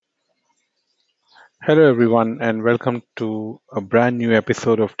Hello, everyone, and welcome to a brand new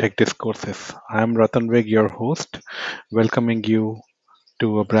episode of Tech Discourses. I'm Ratanveg, your host, welcoming you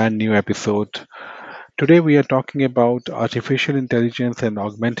to a brand new episode. Today, we are talking about artificial intelligence and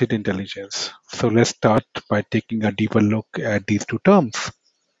augmented intelligence. So, let's start by taking a deeper look at these two terms.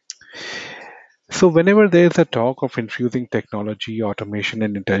 So, whenever there is a talk of infusing technology, automation,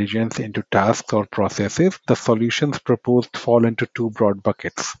 and intelligence into tasks or processes, the solutions proposed fall into two broad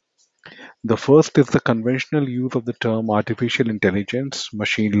buckets. The first is the conventional use of the term artificial intelligence,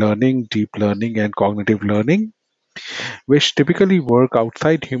 machine learning, deep learning, and cognitive learning, which typically work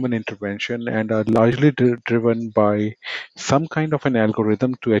outside human intervention and are largely driven by some kind of an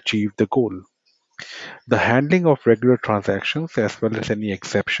algorithm to achieve the goal. The handling of regular transactions as well as any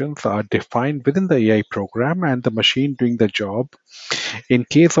exceptions are defined within the AI program and the machine doing the job in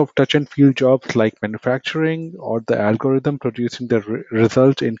case of touch and feel jobs like manufacturing or the algorithm producing the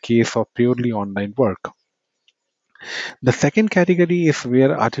result in case of purely online work. The second category is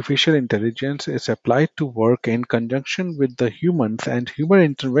where artificial intelligence is applied to work in conjunction with the humans, and human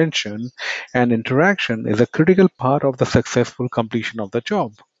intervention and interaction is a critical part of the successful completion of the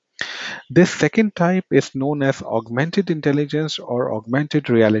job. This second type is known as augmented intelligence or augmented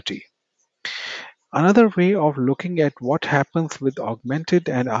reality. Another way of looking at what happens with augmented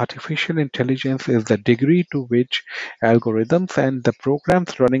and artificial intelligence is the degree to which algorithms and the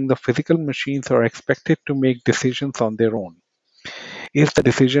programs running the physical machines are expected to make decisions on their own. Is the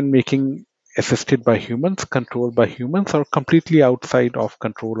decision making assisted by humans, controlled by humans, or completely outside of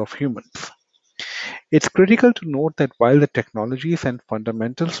control of humans? It's critical to note that while the technologies and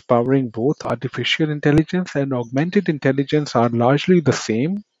fundamentals powering both artificial intelligence and augmented intelligence are largely the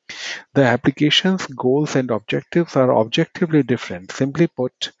same, the applications, goals, and objectives are objectively different. Simply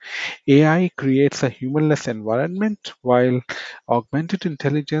put, AI creates a humanless environment, while augmented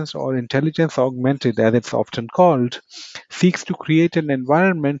intelligence, or intelligence augmented as it's often called, seeks to create an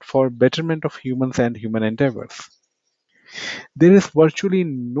environment for betterment of humans and human endeavors. There is virtually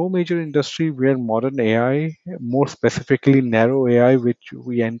no major industry where modern AI, more specifically narrow AI, which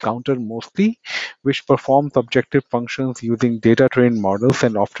we encounter mostly, which performs objective functions using data trained models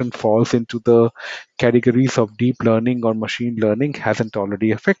and often falls into the categories of deep learning or machine learning, hasn't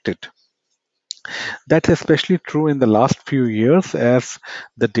already affected. That's especially true in the last few years as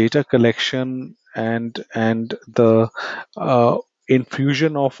the data collection and the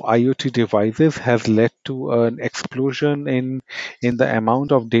infusion of IoT devices has led to an explosion in the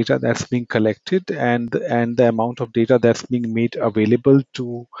amount of data that's being collected and the amount of data that's being made available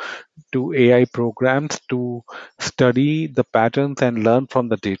to AI programs to study the patterns and learn from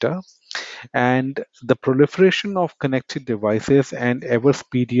the data, and the proliferation of connected devices and ever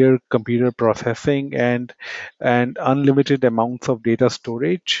speedier computer processing and unlimited amounts of data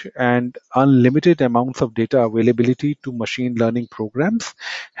storage and unlimited amounts of data availability to machine learning programs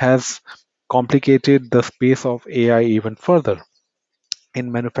has complicated the space of AI even further. In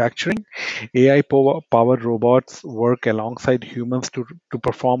manufacturing, AI powered robots work alongside humans to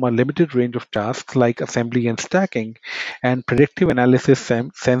perform a limited range of tasks like assembly and stacking, and predictive analysis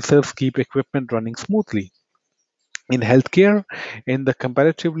sensors keep equipment running smoothly. In healthcare, in the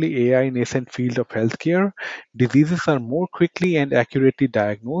comparatively AI nascent field of healthcare, diseases are more quickly and accurately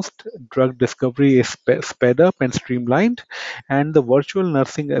diagnosed, drug discovery is sped up and streamlined, and the virtual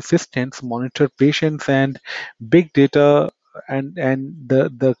nursing assistants monitor patients and big data and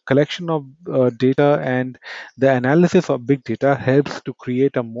the collection of data and the analysis of big data helps to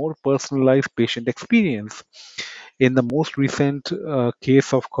create a more personalized patient experience. In the most recent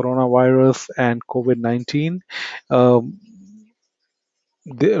case of coronavirus and COVID-19, um,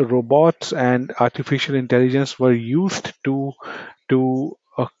 the robots and artificial intelligence were used to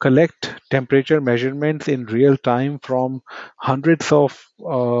collect temperature measurements in real time from hundreds of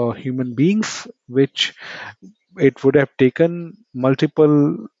human beings, which it would have taken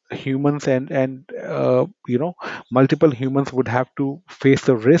multiple humans and multiple humans would have to face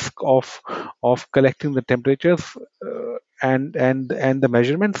the risk of collecting the temperatures and the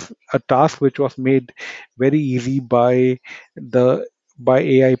measurements, a task which was made very easy the by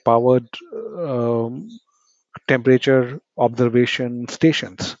AI powered temperature observation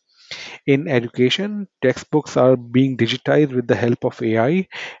stations. In education, textbooks are being digitized with the help of AI,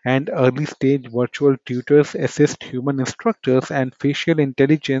 and early stage virtual tutors assist human instructors, and facial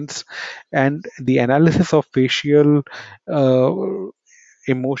intelligence and the analysis of facial uh,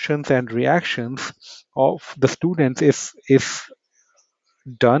 emotions and reactions of the students is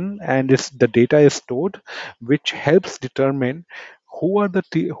done, and the data is stored, which helps determine who are the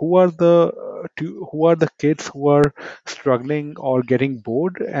kids who are struggling or getting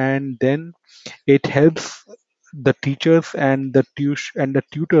bored, and then it helps the teachers and the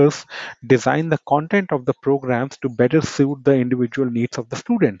tutors design the content of the programs to better suit the individual needs of the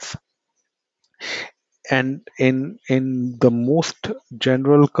students. And in the most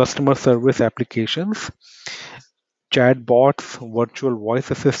general customer service applications, chatbots, virtual voice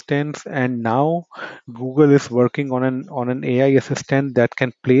assistants, and now Google is working on an AI assistant that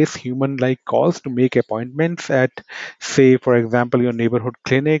can place human-like calls to make appointments at, say, for example, your neighborhood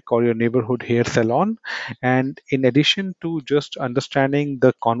clinic or your neighborhood hair salon. And in addition to just understanding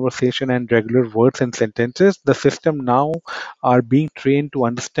the conversation and regular words and sentences, the system now are being trained to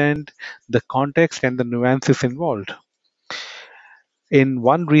understand the context and the nuances involved. In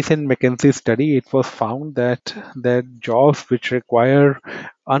one recent McKinsey study, it was found that jobs which are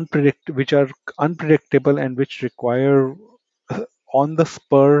unpredictable and which require on the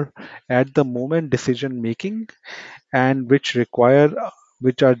spur at the moment decision making, and which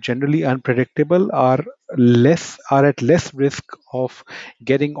are generally unpredictable, are at less risk of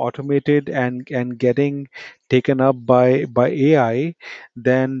getting automated and getting taken up by AI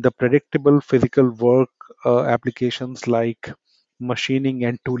than the predictable physical work applications like machining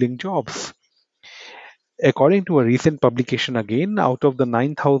and tooling jobs. According to a recent publication, again, out of the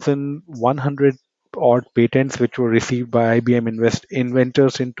 9,100 odd patents which were received by IBM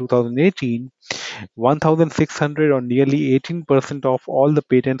inventors in 2018, 1,600, or nearly 18% of all the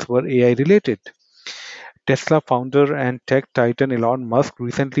patents, were AI related. Tesla founder and tech titan Elon Musk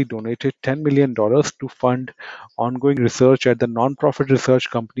recently donated $10 million to fund ongoing research at the nonprofit research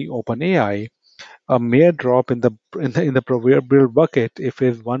company OpenAI, a mere drop in the proverbial bucket if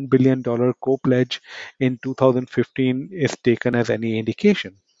his $1 billion co-pledge in 2015 is taken as any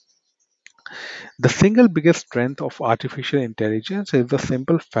indication. The single biggest strength of artificial intelligence is the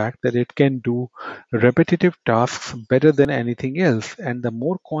simple fact that it can do repetitive tasks better than anything else. And the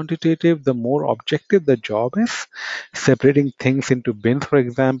more quantitative, the more objective the job is. Separating things into bins, for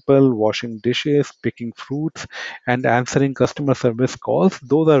example, washing dishes, picking fruits, and answering customer service calls,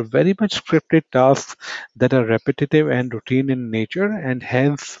 those are very much scripted tasks that are repetitive and routine in nature and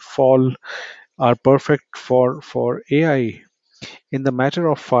hence fall are perfect for AI. In the matter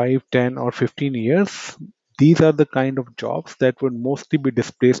of 5, 10, or 15 years, these are the kind of jobs that would mostly be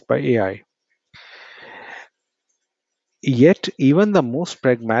displaced by AI. Yet, even the most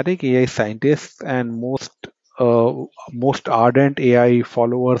pragmatic AI scientists and uh, most ardent AI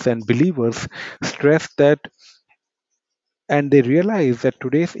followers and believers stress that, and they realize that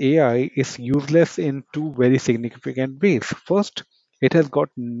today's AI is useless in two very significant ways. First, it has got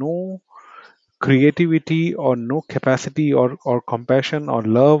no creativity or no capacity or compassion or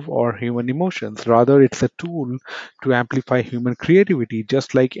love or human emotions. Rather, it's a tool to amplify human creativity,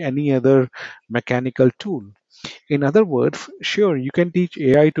 just like any other mechanical tool. In other words, sure, you can teach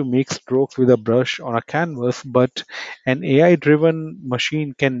AI to make strokes with a brush on a canvas, but an AI driven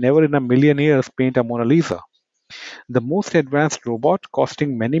machine can never in a million years paint a Mona Lisa. The most advanced robot,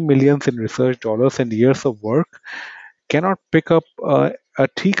 costing many millions in research dollars and years of work, cannot pick up a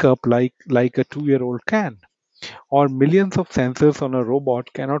teacup like a 2-year old can, or millions of sensors on a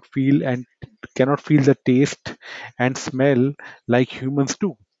robot cannot feel the taste and smell like humans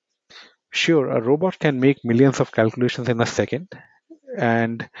do. Sure, a robot can make millions of calculations in a second,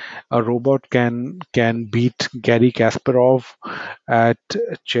 and a robot can beat Gary Kasparov at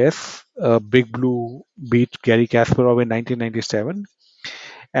chess. Big Blue beat Gary Kasparov in 1997,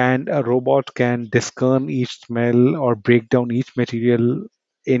 and a robot can discern each smell or break down each material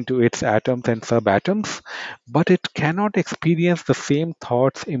into its atoms and subatoms, but it cannot experience the same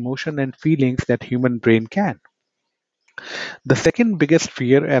thoughts, emotion, and feelings that human brain can. The second biggest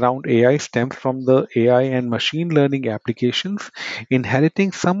fear around AI stems from the AI and machine learning applications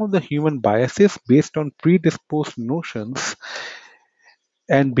inheriting some of the human biases based on predisposed notions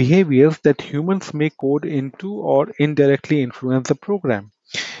and behaviors that humans may code into or indirectly influence the program.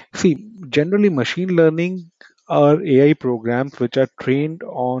 See, generally, machine learning are AI programs which are trained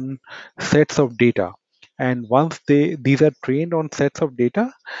on sets of data. And once these are trained on sets of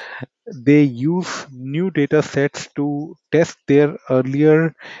data, they use new data sets to test their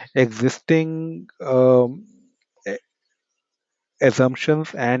earlier existing a-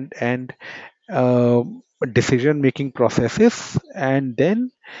 assumptions and decision making processes, and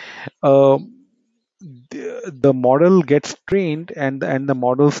then um, the model gets trained and the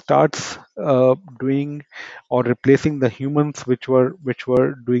model starts doing or replacing the humans which were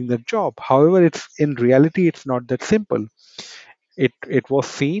doing the job. However, it's in reality it's not that simple. It was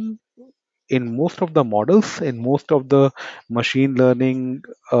seen in most of the models, in most of the machine learning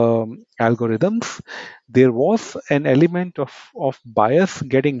algorithms, there was an element of bias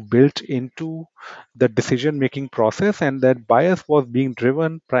getting built into the decision making process, and that bias was being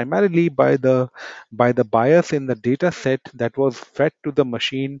driven primarily by the bias in the data set that was fed to the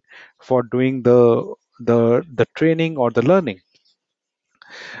machine for doing the training or the learning.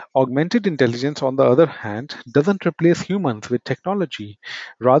 Augmented intelligence, on the other hand, doesn't replace humans with technology.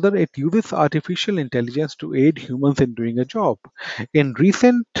 Rather, it uses artificial intelligence to aid humans in doing a job. In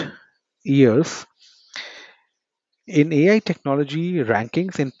recent years, in AI technology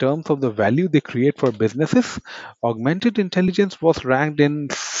rankings, in terms of the value they create for businesses, augmented intelligence was ranked in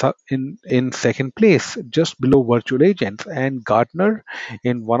second place, just below virtual agents. And Gartner,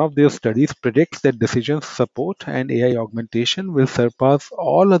 in one of their studies, predicts that decision support and AI augmentation will surpass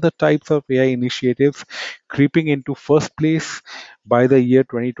all other types of AI initiatives, creeping into first place by the year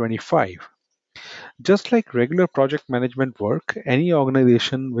 2025. Just like regular project management work, any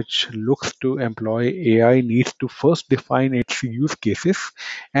organization which looks to employ AI needs to first define its use cases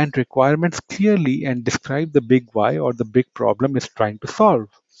and requirements clearly and describe the big why or the big problem it's trying to solve.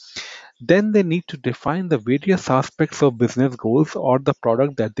 Then they need to define the various aspects of business goals or the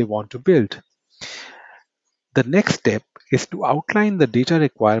product that they want to build. The next step is to outline the data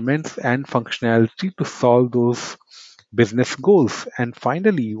requirements and functionality to solve those business goals. And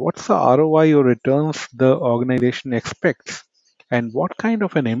finally, what's the ROI or returns the organization expects? And what kind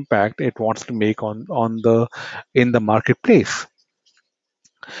of an impact it wants to make on the in the marketplace.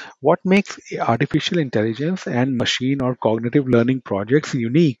 What makes artificial intelligence and machine or cognitive learning projects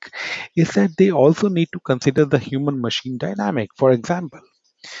unique is that they also need to consider the human machine dynamic. For example,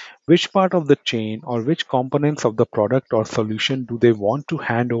 which part of the chain or which components of the product or solution do they want to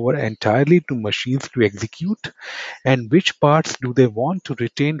hand over entirely to machines to execute, and which parts do they want to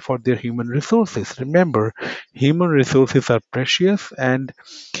retain for their human resources? Remember, human resources are precious, and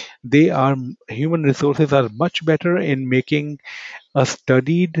they are human resources are much better in making a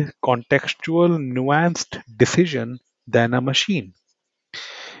studied, contextual, nuanced decision than a machine.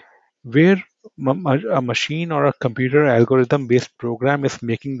 Where a machine or a computer algorithm based program is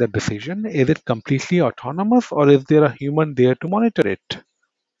making the decision, is it completely autonomous or is there a human there to monitor it?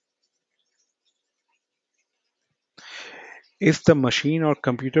 Is the machine or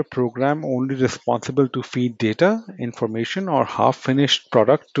computer program only responsible to feed data, information, or half finished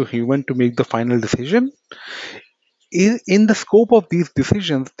product to human to make the final decision? In the scope of these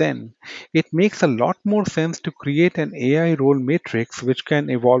decisions, then, it makes a lot more sense to create an AI role matrix which can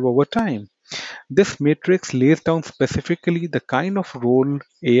evolve over time. This matrix lays down specifically the kind of role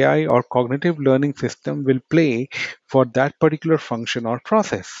AI or cognitive learning system will play for that particular function or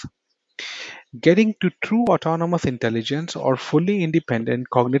process. Getting to true autonomous intelligence or fully independent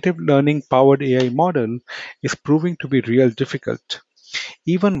cognitive learning powered AI model is proving to be real difficult.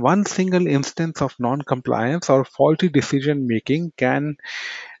 Even one single instance of non-compliance or faulty decision making can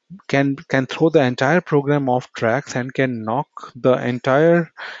throw the entire program off tracks and can knock the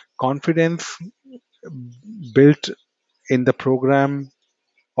entire confidence built in the program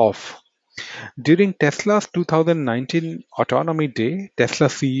off. During Tesla's 2019 Autonomy Day, Tesla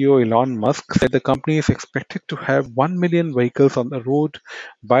CEO Elon Musk said the company is expected to have 1 million vehicles on the road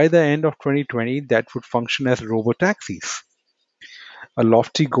by the end of 2020 that would function as robotaxis. A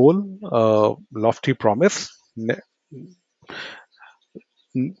lofty goal, a lofty promise, n-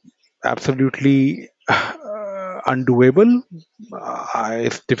 absolutely undoable.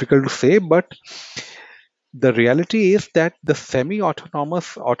 It's difficult to say, but the reality is that the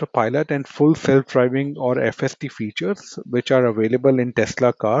semi-autonomous autopilot and full self-driving or FSD features, which are available in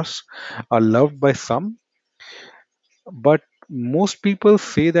Tesla cars, are loved by some, but most people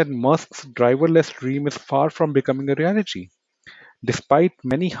say that Musk's driverless dream is far from becoming a reality. Despite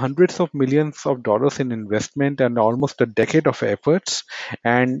many hundreds of millions of dollars in investment and almost a decade of efforts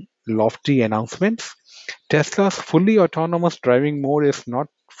and lofty announcements, Tesla's fully autonomous driving mode is not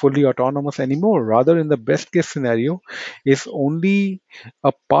fully autonomous anymore. Rather, in the best case scenario, is only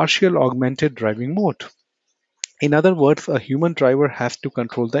a partial augmented driving mode. In other words, a human driver has to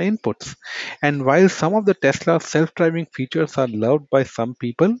control the inputs. And while some of the Tesla self driving features are loved by some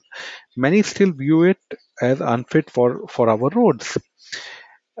people, many still view it as unfit for our roads.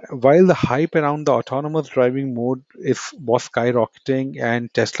 While the hype around the autonomous driving mode was skyrocketing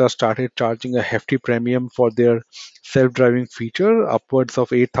and Tesla started charging a hefty premium for their self-driving feature, upwards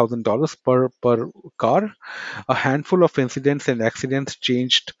of $8,000 per car, a handful of incidents and accidents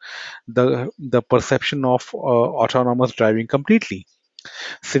changed the perception of autonomous driving completely.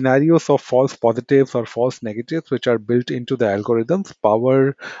 Scenarios of false positives or false negatives, which are built into the algorithms,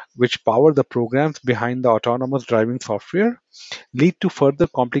 which power the programs behind the autonomous driving software, lead to further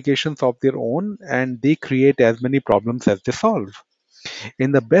complications of their own, and they create as many problems as they solve.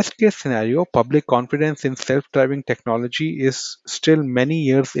 In the best case scenario, public confidence in self driving technology is still many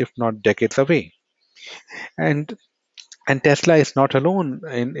years, if not decades, away. And and Tesla is not alone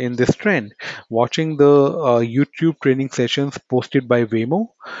in this trend. Watching the YouTube training sessions posted by Waymo,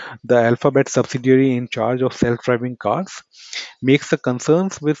 the Alphabet subsidiary in charge of self driving cars, makes the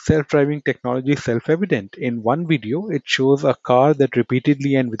concerns with self driving technology self evident. In one video, it shows a car that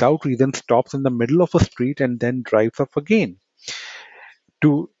repeatedly and without reason stops in the middle of a street and then drives off again.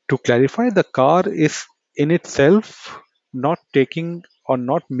 To clarify, the car is in itself not taking or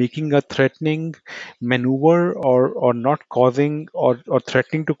not making a threatening maneuver, or not causing or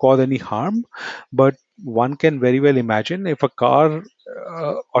threatening to cause any harm, but one can very well imagine if a car,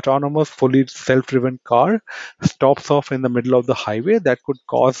 autonomous fully self-driven car, stops off in the middle of the highway, that could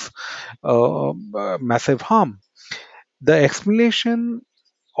cause massive harm. The explanation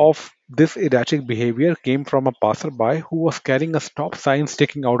of this erratic behavior came from a passerby who was carrying a stop sign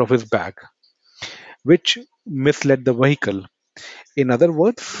sticking out of his bag, which misled the vehicle. In other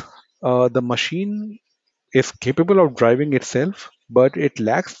words, the machine is capable of driving itself, but it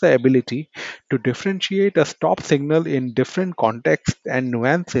lacks the ability to differentiate a stop signal in different contexts and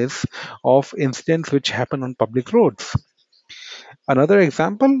nuances of incidents which happen on public roads. Another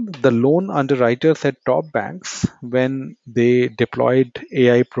example, the loan underwriters at top banks, when they deployed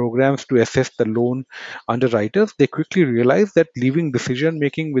AI programs to assess the loan underwriters, they quickly realized that leaving decision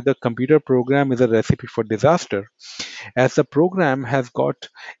making with a computer program is a recipe for disaster, as the program has got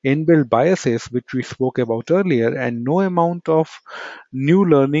inbuilt biases, which we spoke about earlier, and no amount of new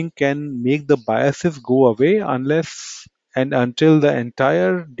learning can make the biases go away unless and until the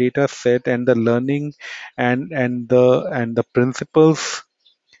entire data set and the learning and the principles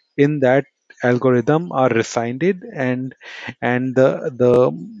in that algorithm are resigned, and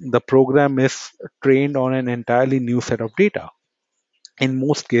the program is trained on an entirely new set of data. In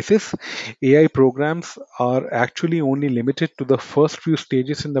most cases, AI programs are actually only limited to the first few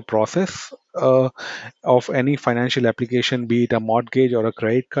stages in the process of any financial application, be it a mortgage or a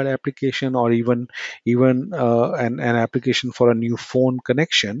credit card application, or even an application for a new phone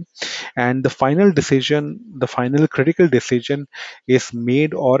connection. And the final critical decision, is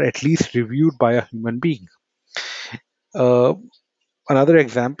made or at least reviewed by a human being. Uh, Another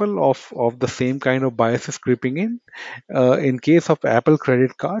example of the same kind of biases creeping in case of Apple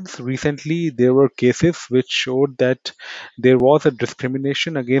credit cards, recently there were cases which showed that there was a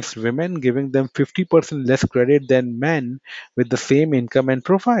discrimination against women, giving them 50% less credit than men with the same income and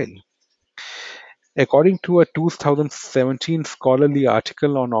profile. According to a 2017 scholarly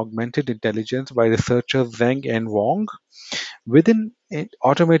article on augmented intelligence by researchers Zhang and Wong, within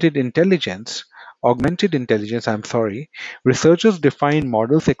augmented intelligence, researchers define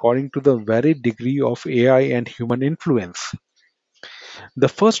models according to the varied degree of AI and human influence. The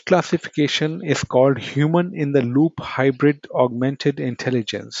first classification is called human in the loop hybrid augmented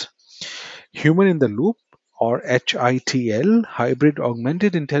intelligence. Human in the loop, or HITL, hybrid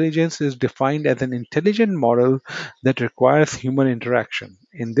augmented intelligence, is defined as an intelligent model that requires human interaction.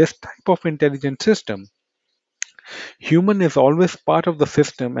 In this type of intelligent system, human is always part of the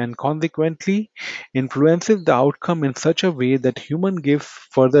system and consequently influences the outcome in such a way that human gives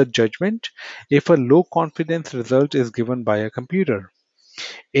further judgment if a low confidence result is given by a computer.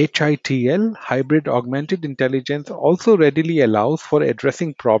 HITL, hybrid augmented intelligence, also readily allows for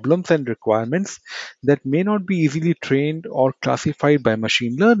addressing problems and requirements that may not be easily trained or classified by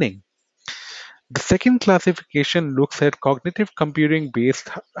machine learning. The second classification looks at cognitive computing based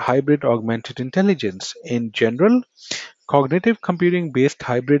hybrid augmented intelligence. In general, cognitive computing based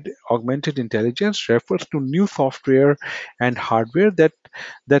hybrid augmented intelligence refers to new software and hardware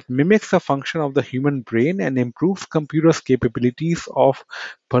that mimics the function of the human brain and improves computers' capabilities of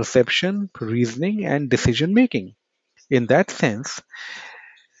perception, reasoning, and decision making. In that sense,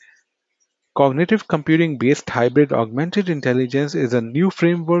 cognitive computing based hybrid augmented intelligence is a new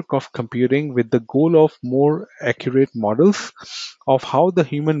framework of computing with the goal of more accurate models of how the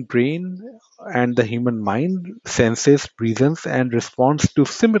human brain and the human mind senses, reasons, and responds to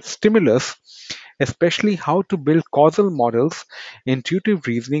stimulus, especially how to build causal models, intuitive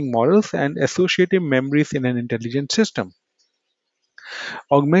reasoning models, and associative memories in an intelligent system.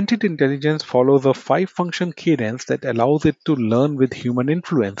 Augmented intelligence follows a five function cadence that allows it to learn with human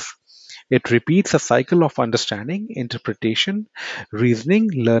influence. It repeats a cycle of understanding, interpretation, reasoning,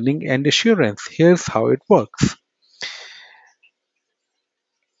 learning, and assurance. Here's how it works.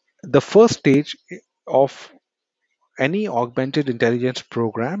 The first stage of any augmented intelligence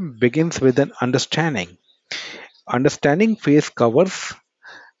program begins with an understanding. Understanding phase covers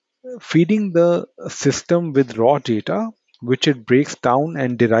feeding the system with raw data, which it breaks down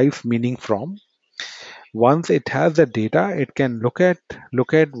and derives meaning from. Once it has the data, it can look at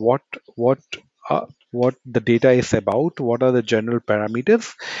what what the data is about, what are the general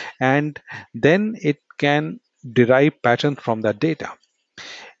parameters, and then it can derive patterns from that data.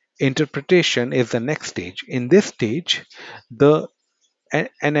 Interpretation is the next stage. In this stage, the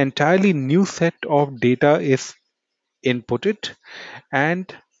an entirely new set of data is inputted,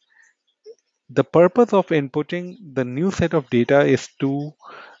 and the purpose of inputting the new set of data is to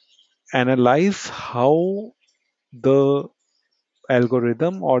analyze how the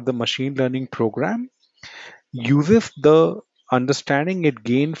algorithm or the machine learning program uses the understanding it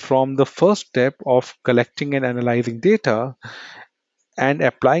gained from the first step of collecting and analyzing data and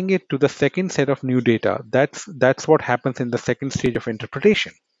applying it to the second set of new data. That's what happens in the second stage of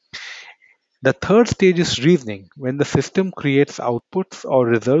interpretation. The third stage is reasoning, when the system creates outputs or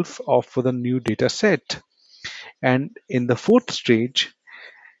results of for the new data set. And in the fourth stage,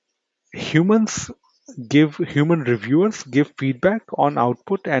 humans human reviewers give feedback on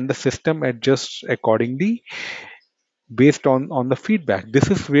output, and the system adjusts accordingly based on the feedback.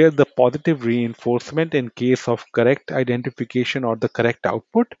 This is where the positive reinforcement in case of correct identification or the correct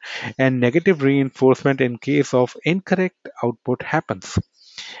output, and negative reinforcement in case of incorrect output happens.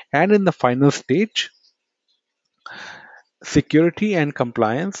 And in the final stage, security and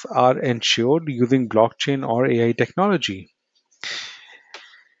compliance are ensured using blockchain or AI technology.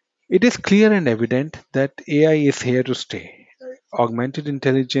 It is clear and evident that AI is here to stay. Augmented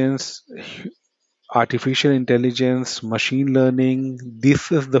intelligence, artificial intelligence, machine learning,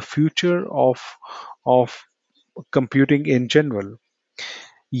 this is the future of computing in general.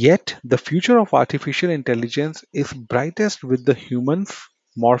 Yet, the future of artificial intelligence is brightest with the humans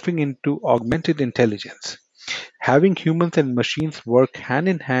morphing into augmented intelligence. Having humans and machines work hand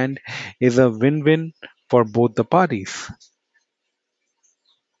in hand is a win win for both the parties.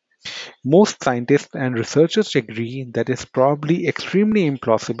 Most scientists and researchers agree that it's probably extremely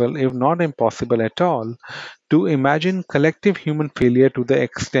implausible, if not impossible at all, to imagine collective human failure to the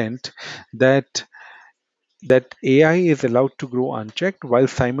extent that AI is allowed to grow unchecked, while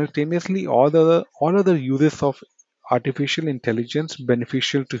simultaneously all other uses of artificial intelligence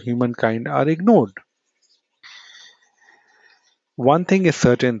beneficial to humankind are ignored. One thing is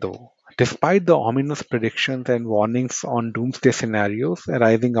certain though, despite the ominous predictions and warnings on doomsday scenarios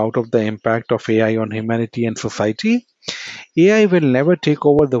arising out of the impact of AI on humanity and society, AI will never take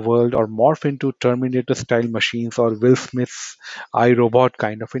over the world or morph into Terminator style machines or Will Smith's iRobot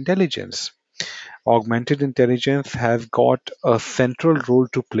kind of intelligence. Augmented intelligence has got a central role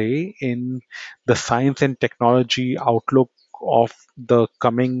to play in the science and technology outlook of the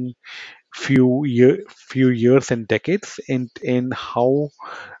coming few years and decades in how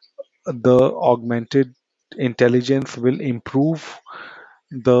the augmented intelligence will improve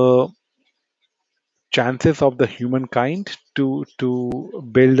the chances of the humankind to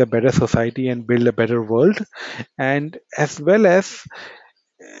build a better society and build a better world, and as well as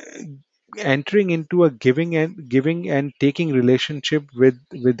entering into a giving and taking relationship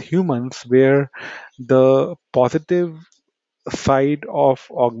with humans, where the positive side of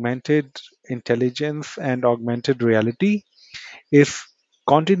augmented intelligence and augmented reality is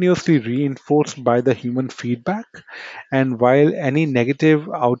continuously reinforced by the human feedback, and while any negative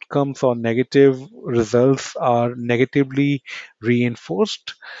outcomes or negative results are negatively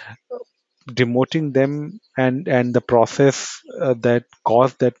reinforced, demoting them and the process that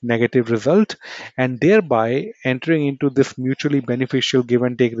caused that negative result, and thereby entering into this mutually beneficial give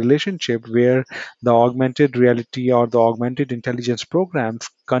and take relationship where the augmented reality or the augmented intelligence programs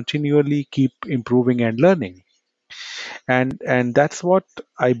continually keep improving and learning. And that's what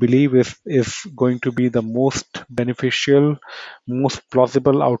I believe is going to be the most beneficial, most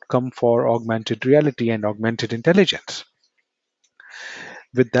plausible outcome for augmented reality and augmented intelligence.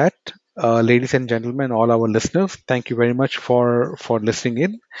 With that, ladies and gentlemen, all our listeners, thank you very much for listening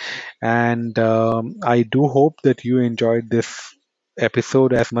in, and I do hope that you enjoyed this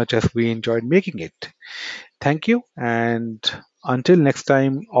episode as much as we enjoyed making it. Thank you, and until next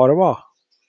time, au revoir.